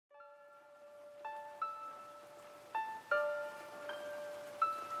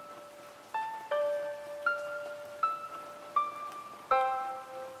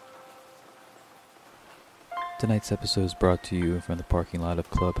Tonight's episode is brought to you from the parking lot of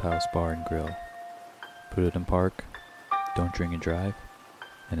Clubhouse Bar and Grill. Put it in park, don't drink and drive,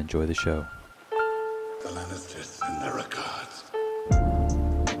 and enjoy the show. The Lannisters send their regards.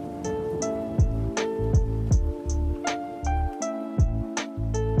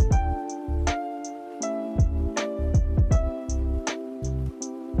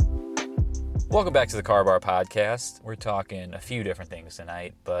 Welcome back to the Car Bar Podcast. We're talking a few different things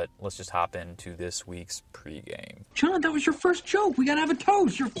tonight, but let's just hop into this week's pregame. John, that was your first joke. We gotta have a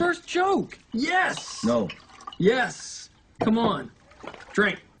toast. Your first joke. Yes. No. Yes. Come on.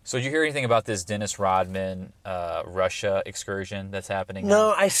 Drink. So did you hear anything about this Dennis Rodman Russia excursion that's happening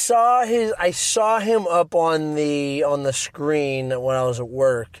now? No, I saw him up on the screen when I was at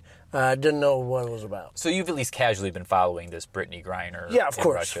work. I didn't know what it was about. So you've at least casually been following this Brittany Griner Yeah, of in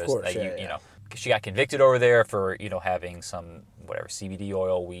course, Russia. of course. That Yeah. you know, she got convicted over there for, having some, CBD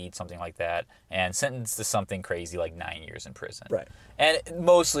oil, weed, something like that, and sentenced to something crazy like 9 years in prison. Right. And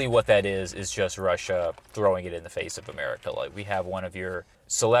mostly what that is just Russia throwing it in the face of America. Like, we have one of your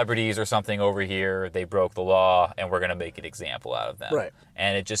celebrities or something over here, they broke the law, and we're going to make an example out of them. Right.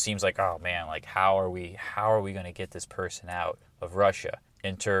 And it just seems like, oh man, like how are we going to get this person out of Russia?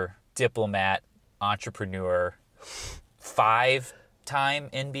 Enter diplomat, entrepreneur, 5-time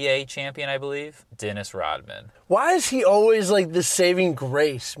NBA champion, I believe, Dennis Rodman. Why is he always like the saving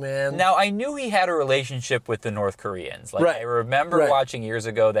grace, man? Now, I knew he had a relationship with the North Koreans. Like, Right. I remember Right. watching years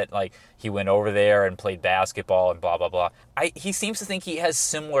ago that, like, he went over there and played basketball and blah, blah, blah. He seems to think he has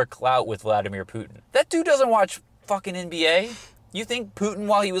similar clout with Vladimir Putin. That dude doesn't watch fucking NBA. You think Putin,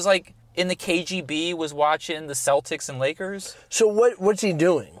 while he was, like, in the KGB, was watching the Celtics and Lakers? So what's he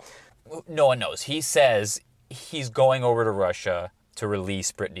doing? No one knows. He says he's going over to Russia to release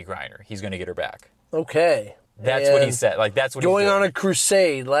Brittany Griner. He's going to get her back. Okay. That's what he And said. Like, that's what going he's on doing. a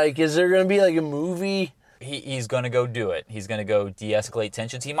crusade. Like, is there going to be like a movie? He's going to go do it. He's going to go de-escalate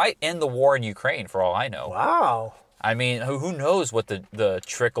tensions. He might end the war in Ukraine, for all I know. Wow. I mean, who knows what the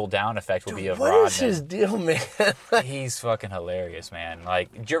trickle-down effect will be of What Rodman. is his deal, man? He's fucking hilarious, man.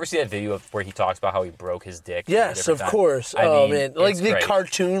 Like, did you ever see that video of where he talks about how he broke his dick? Yes, of times? course. I Oh mean, man, like it's the great.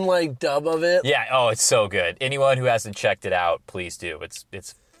 cartoon like dub of it. Yeah, oh, it's so good. Anyone who hasn't checked it out, please do.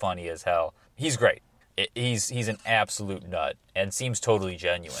 It's funny as hell. He's great. He's an absolute nut and seems totally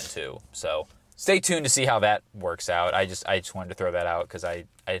genuine too. So stay tuned to see how that works out. I just wanted to throw that out because I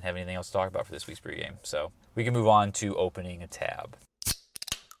didn't have anything else to talk about for this week's pregame. So we can move on to opening a tab.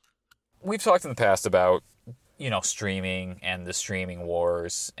 We've talked in the past about streaming and the streaming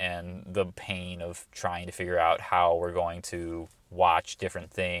wars and the pain of trying to figure out how we're going to watch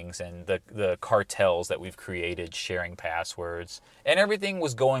different things and the cartels that we've created sharing passwords. And everything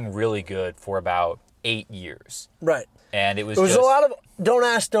was going really good for about 8 years. Right. And it was There was just, a lot of don't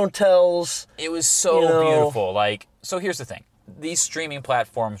ask, don't tells. it was so you know. beautiful. Like, so here's the thing. These streaming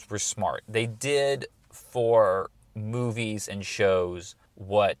platforms were smart. They did for movies and shows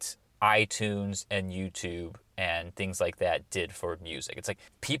what iTunes and YouTube and things like that did for music. It's like,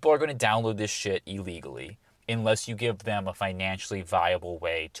 people are going to download this shit illegally unless you give them a financially viable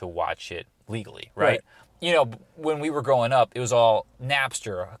way to watch it legally, right? When we were growing up, it was all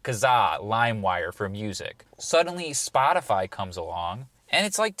Napster, Kazaa, LimeWire for music. Suddenly, Spotify comes along, and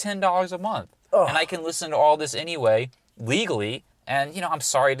it's like $10 a month. And I can listen to all this anyway, legally. And, I'm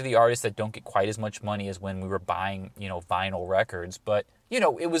sorry to the artists that don't get quite as much money as when we were buying, vinyl records. But,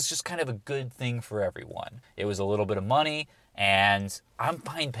 it was just kind of a good thing for everyone. It was a little bit of money, and I'm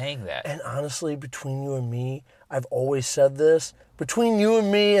fine paying that. And honestly, between you and me, I've always said this. Between you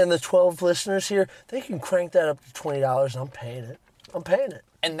and me and the 12 listeners here, they can crank that up to $20 and I'm paying it. I'm paying it.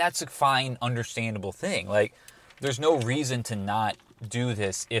 And that's a fine, understandable thing. Like, there's no reason to not do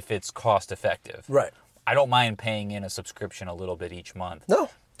this if it's cost effective. Right. I don't mind paying in a subscription a little bit each month. No.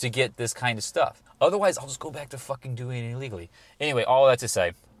 To get this kind of stuff. Otherwise, I'll just go back to fucking doing it illegally. Anyway, all that to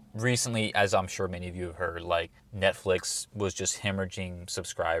say, recently, as I'm sure many of you have heard, like, Netflix was just hemorrhaging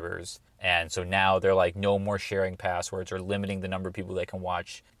subscribers. And so now they're like, no more sharing passwords or limiting the number of people that can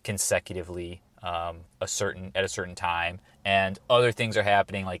watch consecutively at a certain time. And other things are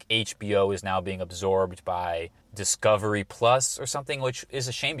happening, like HBO is now being absorbed by Discovery Plus or something, which is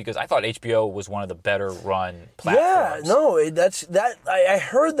a shame because I thought HBO was one of the better run platforms. Yeah, no, that's that. I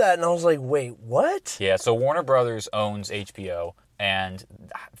heard that and I was like, wait, what? Yeah, so Warner Brothers owns HBO, and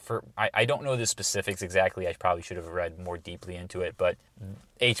I don't know the specifics exactly. I probably should have read more deeply into it, but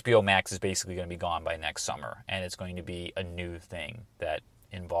HBO Max is basically going to be gone by next summer, and it's going to be a new thing that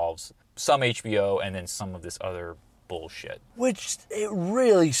involves some HBO and then some of this other bullshit. Which, it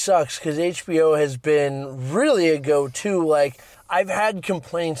really sucks, because HBO has been really a go-to. Like, I've had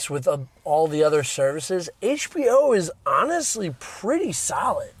complaints with all the other services. HBO is honestly pretty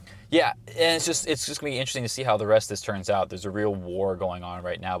solid. Yeah, and it's just going to be interesting to see how the rest of this turns out. There's a real war going on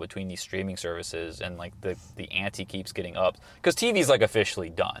right now between these streaming services, and like the ante keeps getting up because TV's like officially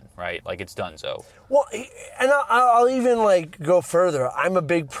done, right? Like it's donezo. Well, and I'll even like go further. I'm a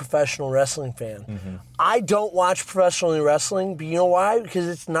big professional wrestling fan. Mm-hmm. I don't watch professional wrestling, but you know why? Because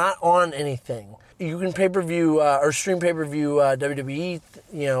it's not on anything. You can pay-per-view or stream pay-per-view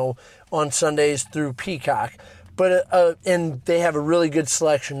WWE, on Sundays through Peacock. But and they have a really good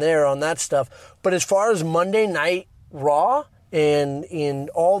selection there on that stuff. But as far as Monday Night Raw and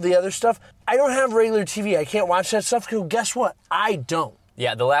all the other stuff, I don't have regular TV. I can't watch that stuff because guess what? I don't.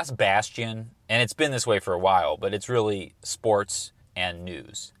 Yeah, the last bastion, and it's been this way for a while, but it's really sports and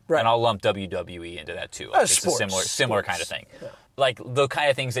news. Right. And I'll lump WWE into that too. Like, it's sports. a similar kind of thing. Yeah. Like the kind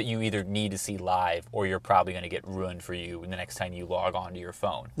of things that you either need to see live or you're probably going to get ruined for you the next time you log onto your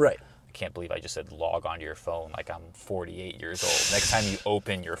phone. Right. I can't believe I just said log onto your phone like I'm 48 years old. Next time you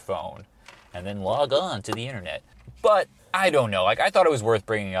open your phone and then log on to the internet. But I don't know. Like I thought it was worth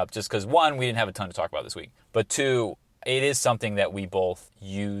bringing up just because, one, we didn't have a ton to talk about this week. But two, it is something that we both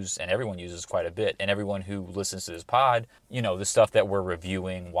use and everyone uses quite a bit. And everyone who listens to this pod, the stuff that we're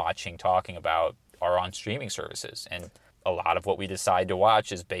reviewing, watching, talking about are on streaming services. And a lot of what we decide to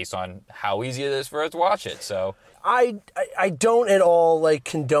watch is based on how easy it is for us to watch it. So I don't at all like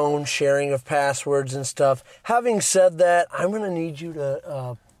condone sharing of passwords and stuff. Having said that, I'm gonna need you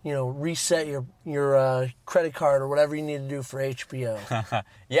to reset your credit card or whatever you need to do for HBO.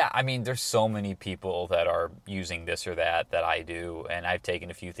 Yeah, I mean, there's so many people that are using this or that I do, and I've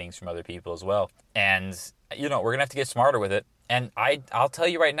taken a few things from other people as well. And we're gonna have to get smarter with it. And I'll tell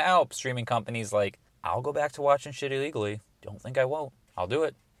you right now, streaming companies like, I'll go back to watching shit illegally. Don't think I won't. I'll do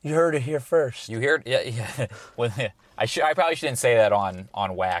it. You heard it here first. You heard it? Yeah. Well, I probably shouldn't say that on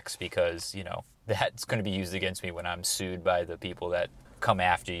Wax because, that's going to be used against me when I'm sued by the people that come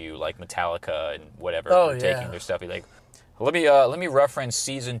after you, like Metallica and whatever, for taking their stuff. Like, let me reference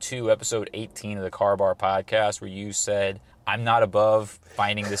season 2, episode 18 of the Car Bar podcast where you said, I'm not above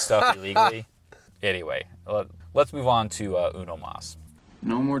finding this stuff illegally. Anyway, let's move on to Uno Mas.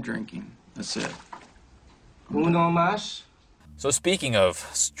 No more drinking. That's it. Uno más. So speaking of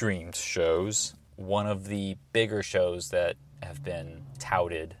streamed shows, one of the bigger shows that have been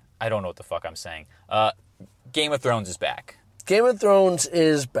touted, I don't know what the fuck I'm saying, Game of Thrones is back. Game of Thrones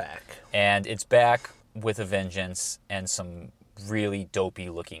is back. And it's back with a vengeance and some really dopey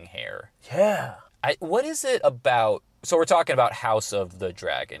looking hair. Yeah. What is it about? So we're talking about House of the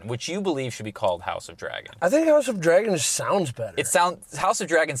Dragon, which you believe should be called House of Dragon. I think House of Dragon sounds better. House of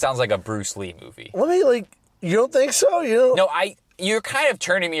Dragon sounds like a Bruce Lee movie. You don't think so? No, you're kind of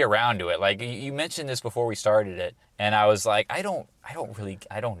turning me around to it. Like you mentioned this before we started it, and I was like, I don't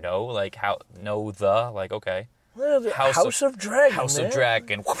know, like okay. House of Dragon. House of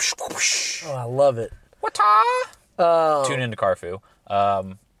Dragon. Whoosh, whoosh. Oh, I love it. What? Tune into Carfu.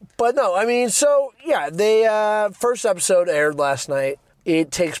 But no, I mean, so yeah, the first episode aired last night. It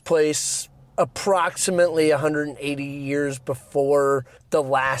takes place approximately 180 years before the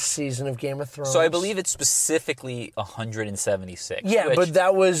last season of Game of Thrones. So I believe it's specifically 176. Yeah, but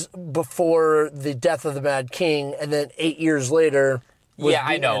that was before the death of the Mad King, and then 8 years later. Yeah,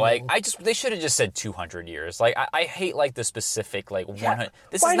 I know. Ending. They should have just said 200 years. Like, I hate the specific 100.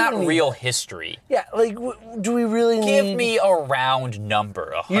 This is not real history. Yeah, do we really Give me a round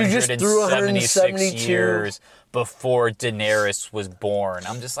number. 176 years before Daenerys was born.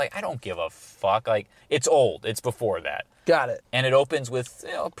 I'm just I don't give a fuck. It's old. It's before that. Got it. And it opens with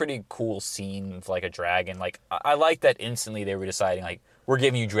a pretty cool scene of a dragon. I like that instantly they were deciding we're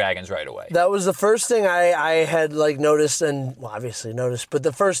giving you dragons right away. That was the first thing I had noticed, and obviously noticed, but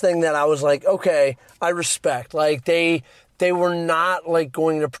the first thing that I was okay, I respect. They were not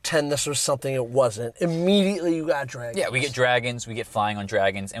going to pretend this was something it wasn't. Immediately you got dragons. Yeah, we get dragons, we get flying on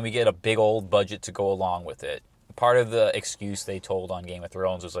dragons, and we get a big old budget to go along with it. Part of the excuse they told on Game of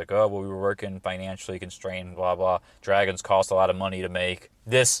Thrones was we were working financially constrained, blah, blah. Dragons cost a lot of money to make.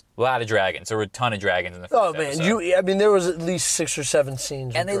 A lot of dragons. There were a ton of dragons in the first episode. There was at least 6 or 7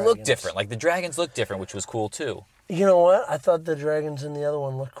 scenes and they looked different. The dragons looked different, which was cool, too. You know what? I thought the dragons in the other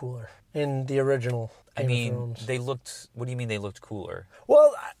one looked cooler. In the original Game of Thrones. They looked... What do you mean they looked cooler?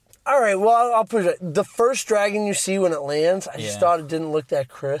 Well... All right, well, I'll put it. The first dragon you see when it lands, I just thought it didn't look that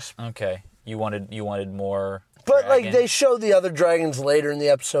crisp. Okay. You wanted more... But, like, dragon. they showed the other dragons later in the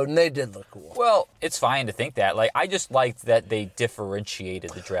episode, and they did look cool. Well, it's fine to think that. Like, I just liked that they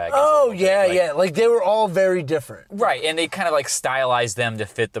differentiated the dragons. Oh, yeah. Like, they were all very different. Right, and they kind of, like, stylized them to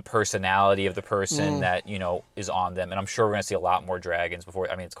fit the personality of the person that, is on them. And I'm sure we're going to see a lot more dragons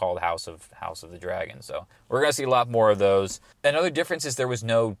before. I mean, it's called House of the Dragon, so we're going to see a lot more of those. Another difference is there was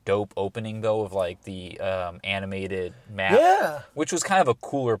no dope opening, though, of, like, the animated map. Yeah. Which was kind of a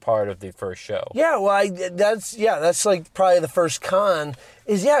cooler part of the first show. Yeah, well, that's like probably the first con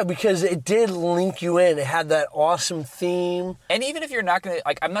is, because it did link you in. It had that awesome theme. And even if you're not going to,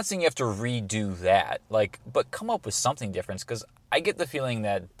 like, I'm not saying you have to redo that, like, but come up with something different, because I get the feeling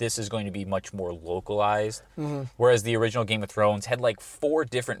that this is going to be much more localized, whereas the original Game of Thrones had, like, 4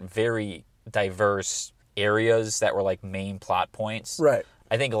 different very diverse areas that were, like, main plot points. Right.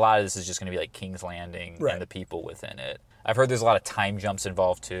 I think a lot of this is just going to be, like, King's Landing Right. and the people within it. I've heard there's a lot of time jumps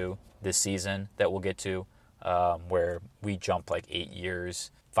involved, too, this season that we'll get to, where we jump, like, 8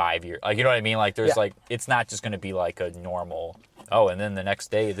 years, 5 years. Like, you know what I mean? Like, there's, like, it's not just going to be, like, a normal, and then the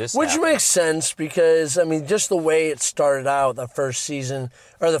next day this Which happened. makes sense because, I mean, just the way it started out, the first season,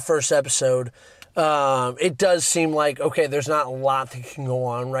 or the first episode, it does seem like, okay, there's not a lot that can go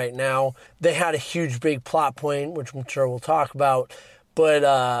on right now. They had a huge, big plot point, which I'm sure we'll talk about, but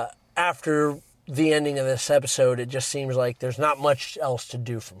after the ending of this episode, it just seems like there's not much else to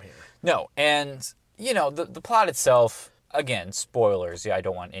do from here. No, and, the plot itself, again, spoilers. Yeah, I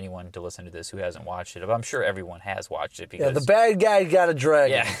don't want anyone to listen to this who hasn't watched it, but I'm sure everyone has watched it because... Yeah, the bad guy got a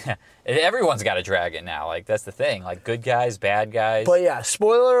dragon. Yeah, everyone's got a dragon now. Like, that's the thing. Like, good guys, bad guys. But yeah,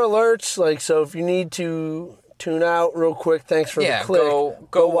 spoiler alerts, like, so if you need to tune out real quick, thanks for the click.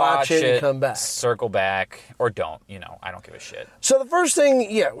 Go watch it and come back. Circle back, or don't. I don't give a shit. So the first thing,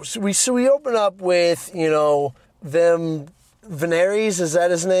 we open up with, them, Veneris, is that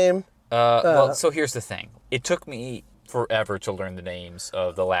his name? Well, so here's the thing. It took me forever to learn the names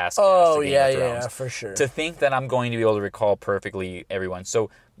of the last cast of Game of Thrones. Yeah, for sure. To think that I'm going to be able to recall perfectly everyone. So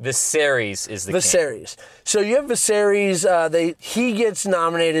Viserys is the king. Viserys. So you have Viserys. He gets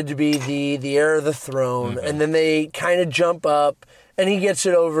nominated to be the heir of the throne, and then they kind of jump up, and he gets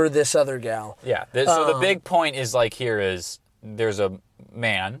it over this other gal. Yeah. So the big point is, like, here is there's a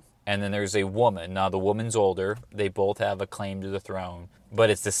man, and then there's a woman. Now, the woman's older. They both have a claim to the throne, but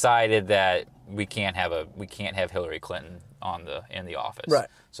it's decided that we can't have Hillary Clinton in the office. Right.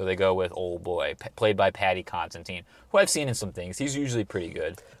 So they go with old boy, played by Paddy Considine, who I've seen in some things. He's usually pretty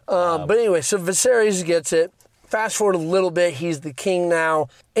good. But anyway, so Viserys gets it. Fast forward a little bit, he's the king now,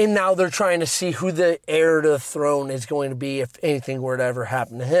 and now they're trying to see who the heir to the throne is going to be if anything were to ever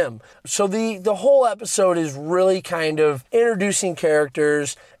happen to him. So the whole episode is really kind of introducing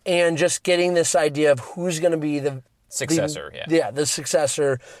characters and just getting this idea of who's going to be the Successor, the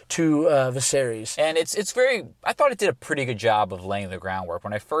successor to Viserys. And it's very, I thought it did a pretty good job of laying the groundwork.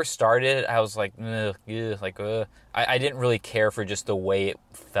 When I first started, I was like, I didn't really care for just the way it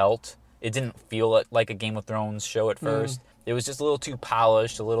felt. It didn't feel like a Game of Thrones show at first. It was just a little too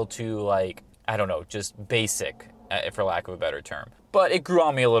polished, a little too, like, I don't know, just basic, for lack of a better term. But it grew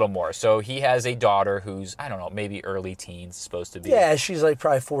on me a little more. So he has a daughter who's, I don't know, maybe early teens, supposed to be. Yeah, she's like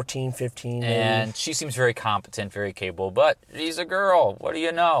probably 14, 15. Maybe. And she seems very competent, very capable. But she's a girl. What do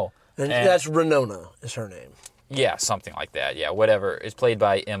you know? And that's Renona is her name. Yeah, something like that. Yeah, whatever. It's played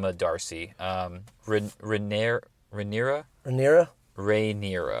by Emma Darcy. Rhaenyra?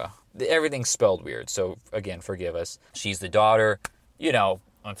 Rhaenyra. Everything's spelled weird, so again, forgive us. She's the daughter.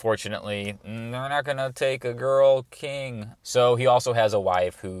 Unfortunately, they're not going to take a girl king. So he also has a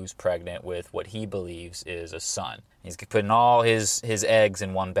wife who's pregnant with what he believes is a son. He's putting all his eggs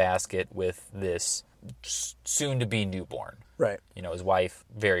in one basket with this soon-to-be newborn. Right. His wife,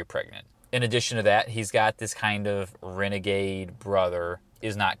 very pregnant. In addition to that, he's got this kind of renegade brother,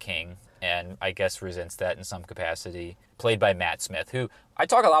 is not king, and I guess resents that in some capacity, played by Matt Smith, who I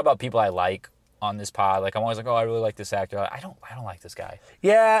talk a lot about people I like on this pod. Like, I'm always like, I really like this actor. I don't like this guy.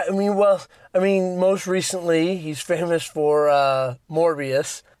 Yeah, I mean, most recently, he's famous for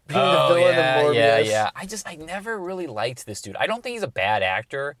Morbius, being the villain of Morbius. Yeah. I never really liked this dude. I don't think he's a bad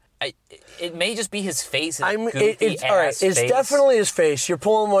actor. It may just be his face. It's all right. It's definitely his face. You're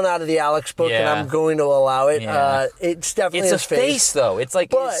pulling one out of the Alex book, and I'm going to allow it. Yeah. It's definitely his face. It's a face, though. It's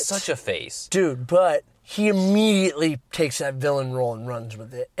like, it's such a face. Dude, but he immediately takes that villain role and runs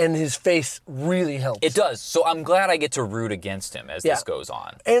with it, and his face really helps. It does. So I'm glad I get to root against him as this goes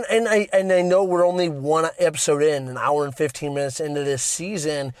on. And I know we're only one episode in, an hour and 15 minutes into this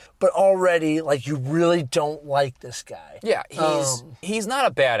season, but already, like, you really don't like this guy. Yeah, he's not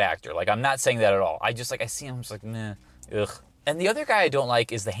a bad actor. Like, I'm not saying that at all. I just, like, I see him, I'm just like, meh, ugh. And the other guy I don't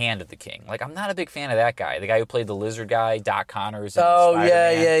like is the Hand of the King. Like, I'm not a big fan of that guy. The guy who played the lizard guy, Doc Connors. In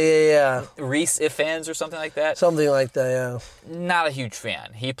Spider-Man. Yeah. Reese Ifans or something like that. Something like that, yeah. Not a huge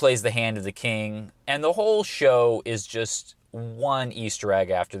fan. He plays the Hand of the King. And the whole show is just one Easter egg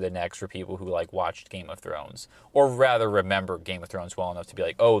after the next for people who, like, watched Game of Thrones. Or rather remember Game of Thrones well enough to be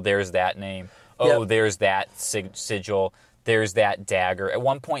like, oh, there's that name. Oh, there's that sigil. There's that dagger. At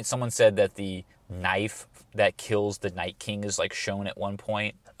one point, someone said that the knife that kills the Night King is, like, shown at one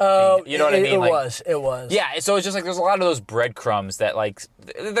point. Oh, you know what I mean? It was. Yeah, so it's just like there's a lot of those breadcrumbs that, like,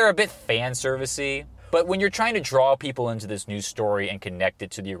 they're a bit fan servicey. But when you're trying to draw people into this new story and connect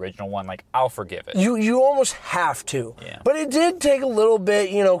it to the original one, like, I'll forgive it. You almost have to. Yeah. But it did take a little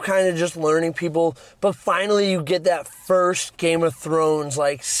bit, kind of just learning people. But finally you get that first Game of Thrones,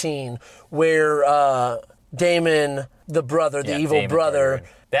 like, where Daemon, the brother, the evil Daemon brother...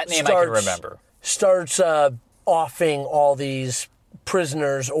 Targaryen. That name I can remember. Starts offing all these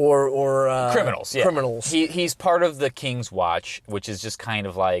prisoners or criminals. Yeah. Criminals. He's part of the King's Watch, which is just kind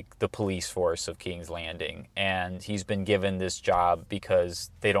of like the police force of King's Landing, and he's been given this job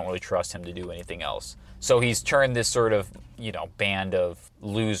because they don't really trust him to do anything else. So he's turned this sort of, band of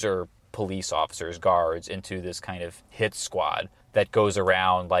loser police officers, guards, into this kind of hit squad that goes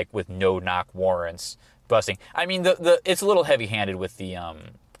around, like, with no-knock warrants, busting. I mean, it's a little heavy-handed with the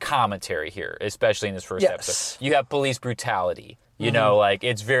commentary here, especially in this first episode. You have police brutality. Like,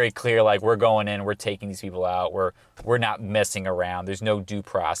 it's very clear, like, we're going in, we're taking these people out, we're not messing around, there's no due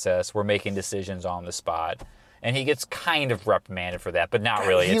process, we're making decisions on the spot. And he gets kind of reprimanded for that, but not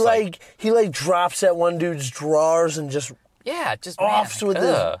really. He drops at one dude's drawers and just offs with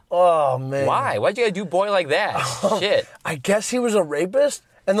his... Oh, man. Why? Why'd you gotta do boy like that? Shit. I guess he was a rapist?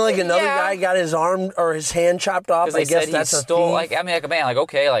 And then, like, another guy got his arm or his hand chopped off. I guess that's a thief. Like, I mean, like, man, like,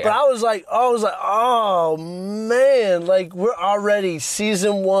 okay, like. But I was like, oh man, like, we're already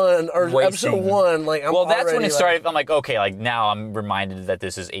season 1 or episode 1. Like, well, that's when it started. I'm like, okay, like, now I'm reminded that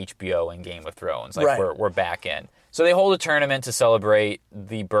this is HBO and Game of Thrones. Like, we're back in. So they hold a tournament to celebrate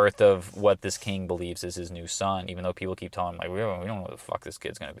the birth of what this king believes is his new son, even though people keep telling him, like, we don't know what the fuck this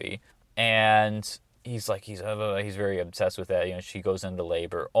kid's gonna be, and. He's very obsessed with that. She goes into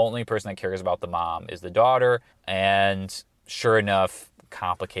labor. Only person that cares about the mom is the daughter. And sure enough,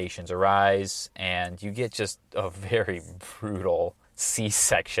 complications arise. And you get just a very brutal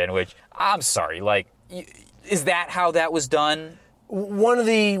C-section, which, I'm sorry, like, is that how that was done? One of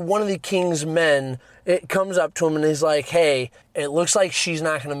the king's men, it comes up to him and he's like, hey, it looks like she's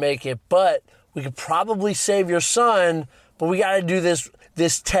not going to make it, but we could probably save your son, but we got to do this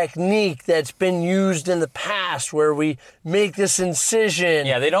technique that's been used in the past where we make this incision.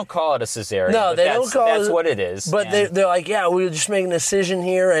 Yeah, they don't call it a cesarean. No, they don't call it. That's what it is. But they're like, yeah, we'll just make an incision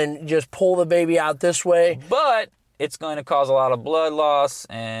here and just pull the baby out this way. But it's going to cause a lot of blood loss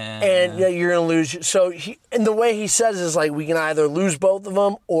and you're going to lose. So and the way he says is like, we can either lose both of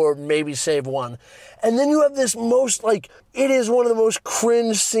them or maybe save one. And then you have this it is one of the most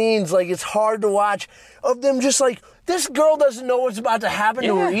cringe scenes. Like, it's hard to watch of them just like, this girl doesn't know what's about to happen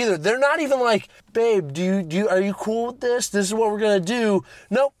to her either. They're not even like, babe, are you cool with this? This is what we're going to do.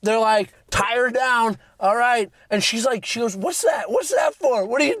 Nope. They're like, tie her down. All right. And she goes, what's that? What's that for?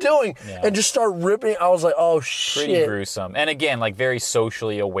 What are you doing? Yeah. And just start ripping. I was like, oh, shit. Pretty gruesome. And again, like, very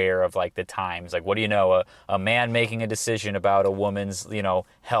socially aware of, like, the times. Like, what do you know? A man making a decision about a woman's,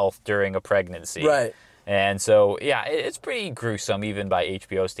 health during a pregnancy. Right. And so, yeah, it's pretty gruesome, even by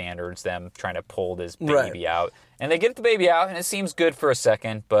HBO standards, them trying to pull this baby out. And they get the baby out, and it seems good for a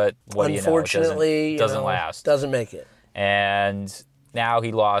second, but what do you know? Unfortunately, it doesn't last. Doesn't make it. And now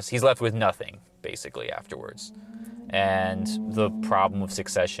he's left with nothing, basically, afterwards. And the problem of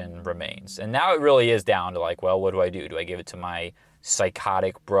succession remains. And now it really is down to, like, well, what do I do? Do I give it to my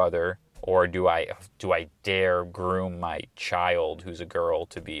psychotic brother, or do I dare groom my child, who's a girl,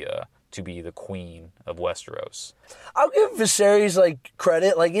 to be the queen of Westeros? I'll give Viserys,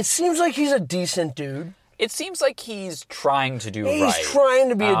 credit. It seems like he's a decent dude. It seems like he's trying to do right. He's trying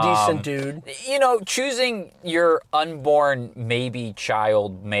to be a decent dude. Choosing your unborn, maybe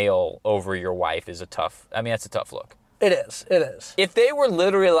child male over your wife is that's a tough look. It is. If they were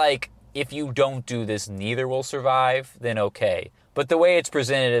literally like, if you don't do this, neither will survive, then okay. But the way it's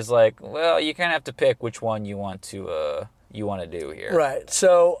presented is like, well, you kind of have to pick which one you want to do here. Right.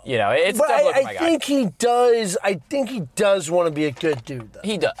 So, it's a tough look, my guy. I think he does want to be a good dude, though.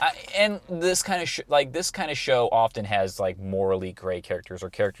 He does. And this kind of show often has morally gray characters, or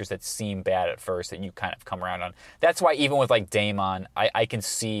characters that seem bad at first that you kind of come around on. That's why even with Daemon, I can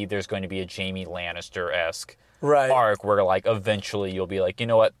see there's going to be a Jaime Lannister-esque arc where like eventually you'll be like, you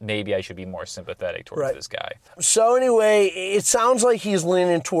know what, maybe I should be more sympathetic towards this guy. So anyway, it sounds like he's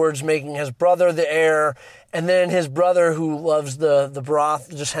leaning towards making his brother the heir, and then his brother, who loves the broth,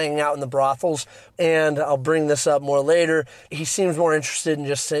 just hanging out in the brothels. And I'll bring this up more later. He seems more interested in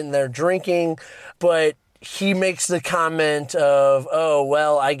just sitting there drinking, but he makes the comment of, oh,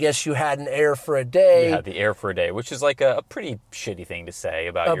 well, I guess you had an heir for a day. You had the heir for a day, which is like a pretty shitty thing to say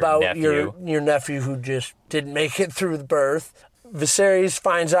about your nephew. Your nephew who just didn't make it through the birth. Viserys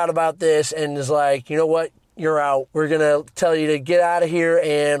finds out about this and is like, you know what? You're out. We're going to tell you to get out of here,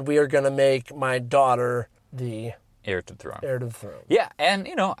 and we are going to make my daughter the heir to the throne. Heir to the throne. Yeah, and,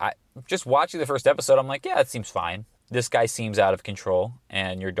 I just watching the first episode, I'm like, yeah, it seems fine. This guy seems out of control,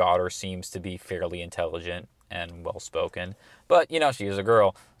 and your daughter seems to be fairly intelligent and well-spoken. But, she is a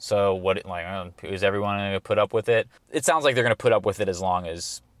girl, so is everyone going to put up with it? It sounds like they're going to put up with it as long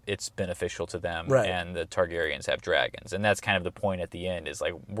as it's beneficial to them, right. And the Targaryens have dragons. And that's kind of the point at the end, is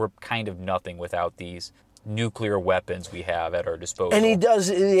like, we're kind of nothing without these nuclear weapons we have at our disposal. And he does,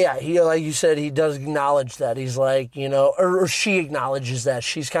 he, like you said, he does acknowledge that. He's like, or she acknowledges that.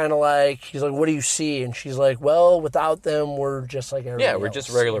 She's kind of like, he's like, what do you see? And she's like, well, without them, we're just like everybody else. We're just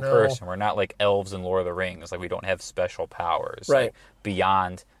a regular person. We're not like elves in Lord of the Rings. Like, we don't have special powers. Right. Like,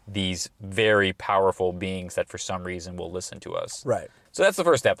 beyond these very powerful beings that for some reason will listen to us. Right. So that's the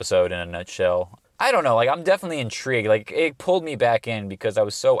first episode in a nutshell. I don't know, I'm definitely intrigued. It pulled me back in because I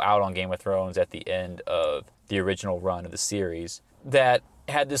was so out on Game of Thrones at the end of the original run of the series that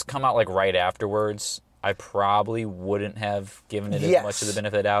had this come out right afterwards, I probably wouldn't have given it as much of the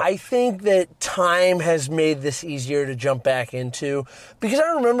benefit of the doubt. I think that time has made this easier to jump back into, because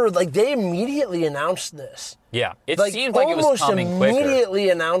I remember they immediately announced this. Yeah, it seemed like it was coming quicker. Almost immediately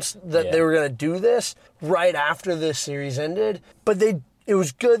announced that they were going to do this right after this series ended, but it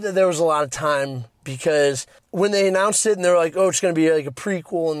was good that there was a lot of time, because when they announced it and they were like, oh, it's going to be a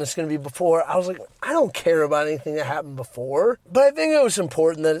prequel and it's going to be before, I was like, I don't care about anything that happened before. But I think it was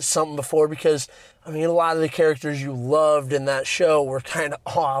important that it's something before, because, a lot of the characters you loved in that show were kind of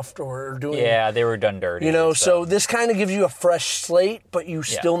off or doing... Yeah, they were done dirty. So this kind of gives you a fresh slate, but you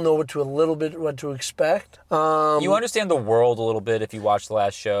still know what to expect. You understand the world a little bit if you watch the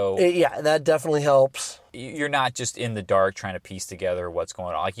last show. That definitely helps. You're not just in the dark trying to piece together what's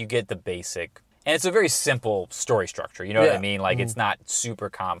going on. You get the basic... And it's a very simple story structure, you know what I mean? It's not super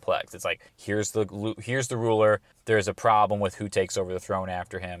complex. It's like, here's the ruler, there's a problem with who takes over the throne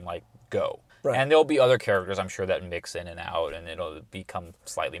after him, go. Right. And there'll be other characters, I'm sure, that mix in and out, and it'll become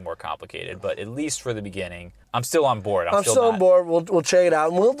slightly more complicated. But at least for the beginning, I'm still on board. I'm still on board. We'll check it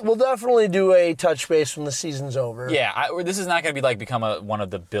out. And we'll definitely do a touch base when the season's over. Yeah, this is not going to be become one of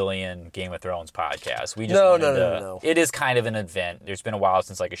the billion Game of Thrones podcasts. We just No. It is kind of an event. There's been a while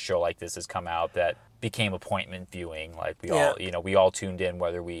since a show like this has come out that became appointment viewing. We all tuned in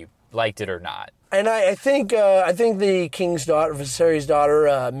whether we liked it or not. And I think the king's daughter, Viserys'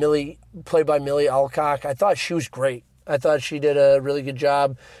 daughter, Millie, played by Millie Alcock, I thought she was great. I thought she did a really good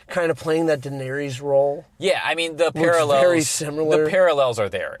job kind of playing that Daenerys role. Yeah, the parallels... very similar. The parallels are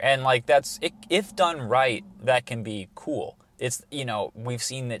there. And, that's... if done right, that can be cool. It's, we've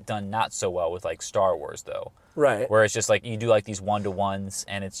seen it done not so well with, Star Wars, though. Right. Where it's just, you do, these one-to-ones,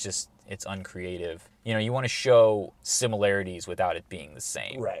 and it's just... It's uncreative. You want to show similarities without it being the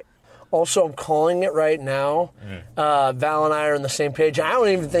same. Right. Also, I'm calling it right now. Val and I are on the same page. I don't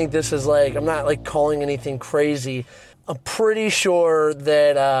even think this is I'm not calling anything crazy. I'm pretty sure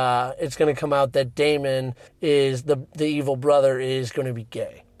that it's going to come out that Daemon is the evil brother is going to be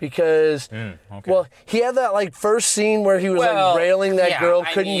gay. Because, well, he had that first scene where he was railing that girl,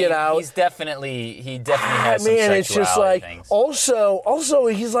 couldn't get out. He definitely has some sexuality it's just things. Also,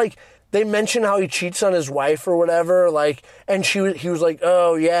 he's they mention how he cheats on his wife or whatever, and he was like,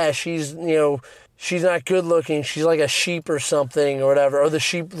 oh yeah, she's not good looking. She's like a sheep or something or whatever, or the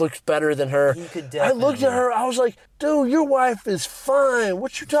sheep looks better than her. I looked at her, I was like, dude, your wife is fine.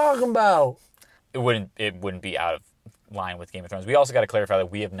 What you talking about? It wouldn't be out of line with Game of Thrones. We also got to clarify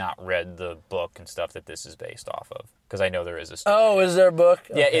that we have not read the book and stuff that this is based off of, because I know there is a story. Oh, is there a book?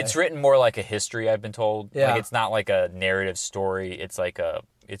 Yeah, okay. It's written more like a history, I've been told. Yeah. It's not like a narrative story.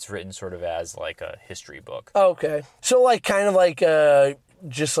 It's written sort of as a history book. Okay. So kind of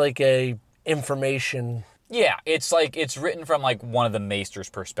just a information. Yeah, it's written from one of the Maester's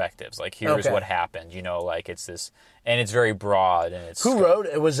perspectives. Here's what happened, it's this, and it's very broad, and it's... Who wrote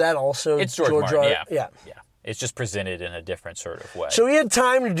it? Was that also It's George Martin, yeah. It's just presented in a different sort of way. So he had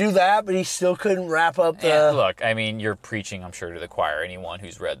time to do that, but he still couldn't wrap up the... Yeah, look, you're preaching, I'm sure, to the choir. Anyone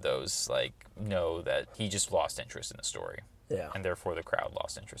who's read those, know that he just lost interest in the story. Yeah. And therefore the crowd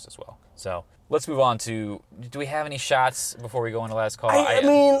lost interest as well. So let's move on to, do we have any shots before we go into last call? I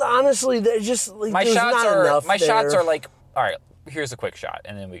mean, honestly, they're just like, my there's shots not are enough my shots there. are like, all right, here's a quick shot,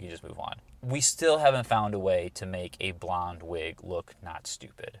 and then we can just move on. We still haven't found a way to make a blonde wig look not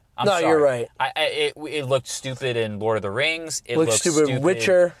stupid. I'm No, sorry. you're right. It looked stupid in Lord of the Rings. It Looks stupid in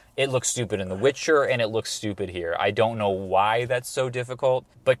Witcher. It looks stupid in The Witcher, and it looks stupid here. I don't know why that's so difficult,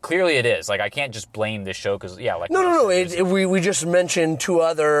 but clearly it is. Like, I can't just blame this show because, yeah, like... No. We just mentioned 2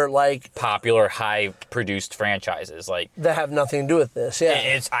 other, like... popular, high-produced franchises. Like, that have nothing to do with this, yeah.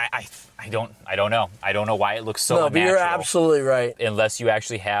 it's... I don't know. I don't know why it looks so No, unnatural. but you're absolutely right. Unless you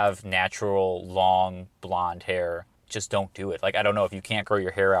actually have natural, long, blonde hair, just don't do it. Like, I don't know, if you can't grow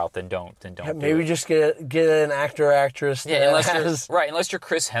your hair out, then don't do Maybe it. just get an actor or actress that Unless you're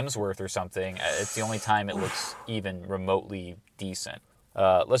Chris Hemsworth or something. It's the only time it looks even remotely decent.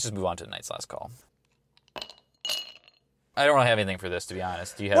 Let's just move on to tonight's last call. I don't really have anything for this, to be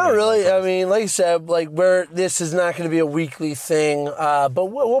honest. Do you have Not anything really. for I this? mean, like I said, this is not going to be a weekly thing, but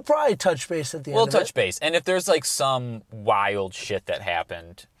we'll probably touch base at the end We'll of touch it. base. And if there's like some wild shit that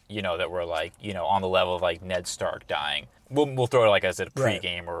happened, that we're like, on the level of like Ned Stark dying, we'll throw it like as a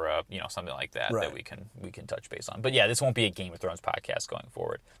pregame or something like that that we can touch base on. But yeah, this won't be a Game of Thrones podcast going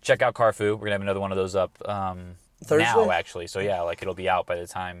forward. Check out Carfu. We're gonna have another one of those up Thursday? now, actually. So yeah, like it'll be out by the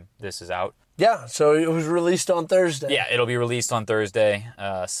time this is out. Yeah, so it was released on Thursday. Yeah, it'll be released on Thursday.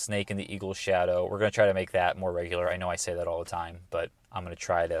 Snake in the Eagle's Shadow. We're gonna try to make that more regular. I know I say that all the time, but I'm gonna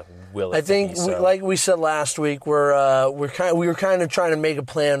try to will it. I think, to be so. like we said last week, we were kind of trying to make a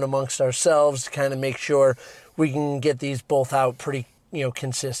plan amongst ourselves to kind of make sure we can get these both out pretty,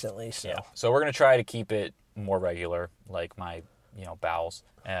 consistently. So. Yeah. So we're gonna try to keep it more regular, like my, bowels,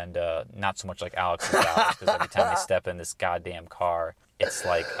 and not so much like Alex's bowels, because every time I step in this goddamn car, it's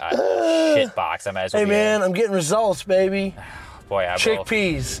like a shit box. I might as well. Hey man, I'm getting results, baby. Boy, I will.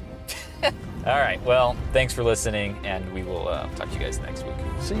 Chickpeas. All right. Well, thanks for listening, and we will talk to you guys next week.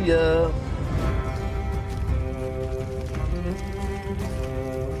 See ya.